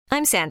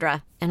I'm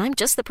Sandra, and I'm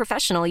just the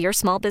professional your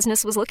small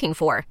business was looking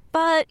for.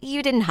 But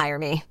you didn't hire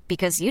me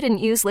because you didn't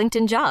use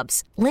LinkedIn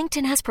Jobs.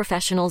 LinkedIn has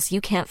professionals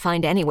you can't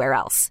find anywhere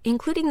else,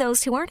 including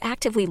those who aren't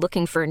actively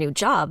looking for a new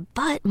job,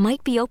 but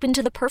might be open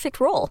to the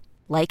perfect role,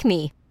 like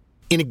me.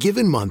 In a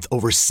given month,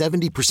 over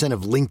 70%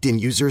 of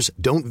LinkedIn users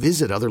don't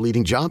visit other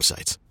leading job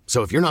sites.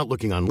 So if you're not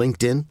looking on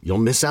LinkedIn, you'll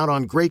miss out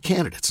on great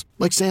candidates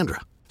like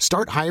Sandra.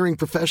 Start hiring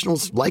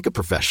professionals like a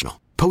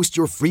professional. Post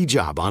your free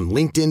job on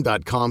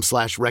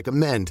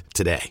linkedin.com/recommend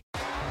today.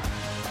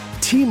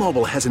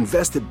 T-Mobile has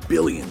invested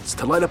billions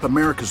to light up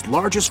America's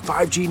largest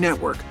 5G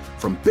network,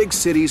 from big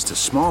cities to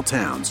small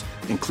towns,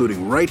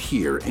 including right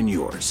here in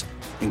yours.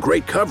 And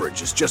great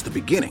coverage is just the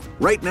beginning.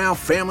 Right now,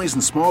 families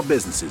and small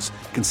businesses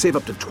can save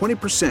up to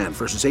 20%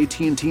 versus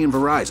AT&T and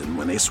Verizon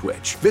when they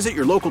switch. Visit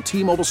your local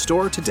T-Mobile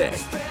store today.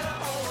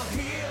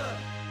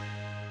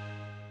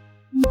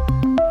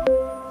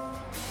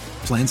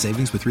 Plan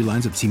savings with 3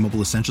 lines of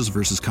T-Mobile Essentials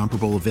versus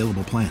comparable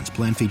available plans.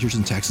 Plan features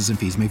and taxes and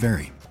fees may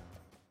vary.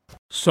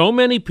 So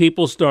many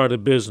people start a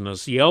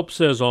business. Yelp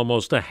says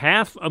almost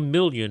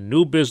 500,000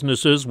 new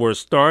businesses were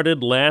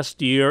started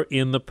last year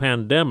in the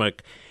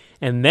pandemic,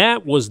 and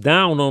that was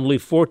down only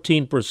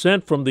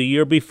 14% from the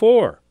year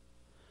before.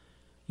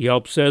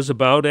 Yelp says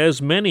about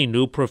as many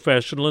new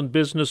professional and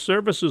business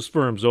services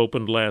firms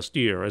opened last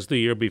year as the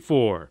year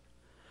before.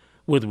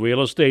 With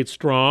real estate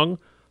strong,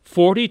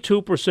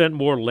 42%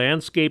 more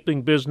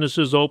landscaping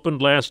businesses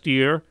opened last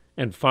year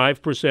and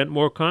 5%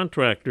 more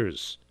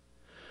contractors.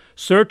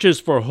 Searches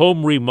for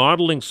home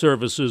remodeling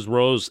services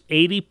rose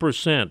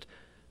 80%,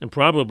 and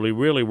probably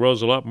really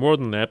rose a lot more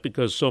than that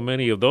because so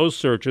many of those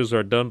searches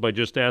are done by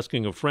just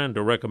asking a friend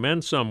to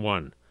recommend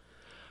someone.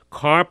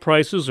 Car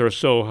prices are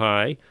so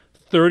high,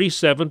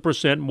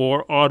 37%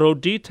 more auto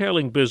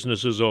detailing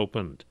businesses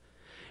opened.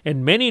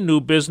 And many new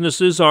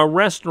businesses are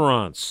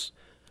restaurants,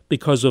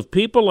 because of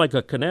people like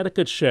a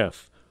Connecticut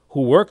chef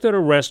who worked at a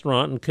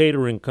restaurant and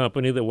catering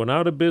company that went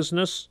out of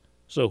business,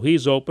 so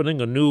he's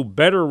opening a new,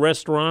 better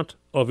restaurant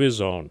of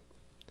his own.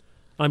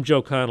 I'm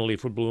Joe Connolly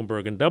for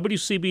Bloomberg and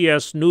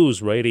WCBS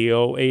News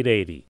Radio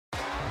 880.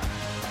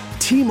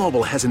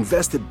 T-Mobile has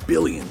invested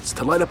billions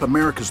to light up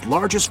America's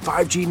largest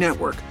 5G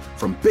network,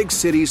 from big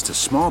cities to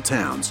small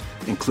towns,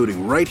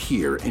 including right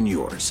here in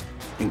yours.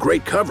 And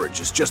great coverage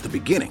is just the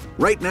beginning.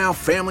 Right now,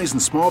 families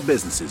and small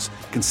businesses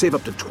can save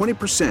up to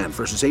 20%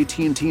 versus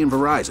AT&T and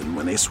Verizon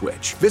when they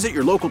switch. Visit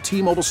your local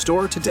T-Mobile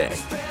store today.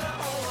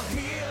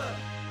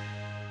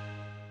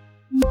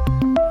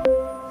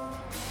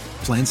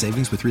 Plan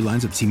savings with 3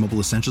 lines of T-Mobile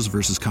Essentials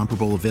versus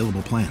comparable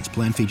available plans.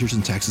 Plan features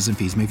and taxes and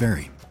fees may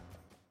vary.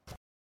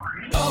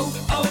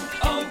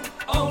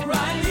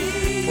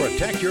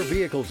 Protect your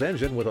vehicle's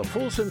engine with a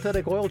full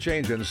synthetic oil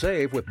change and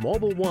save with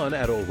Mobil 1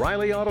 at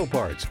O'Reilly Auto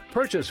Parts.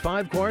 Purchase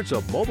 5 quarts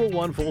of Mobil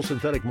 1 full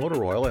synthetic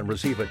motor oil and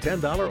receive a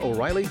 $10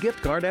 O'Reilly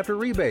gift card after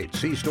rebate.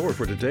 See store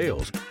for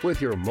details. With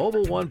your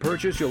Mobil 1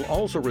 purchase, you'll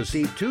also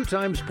receive 2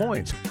 times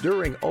points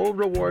during O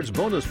Rewards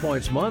Bonus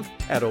Points Month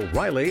at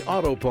O'Reilly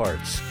Auto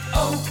Parts.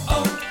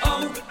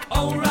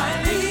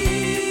 O'Reilly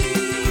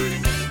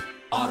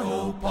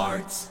Auto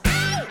Parts.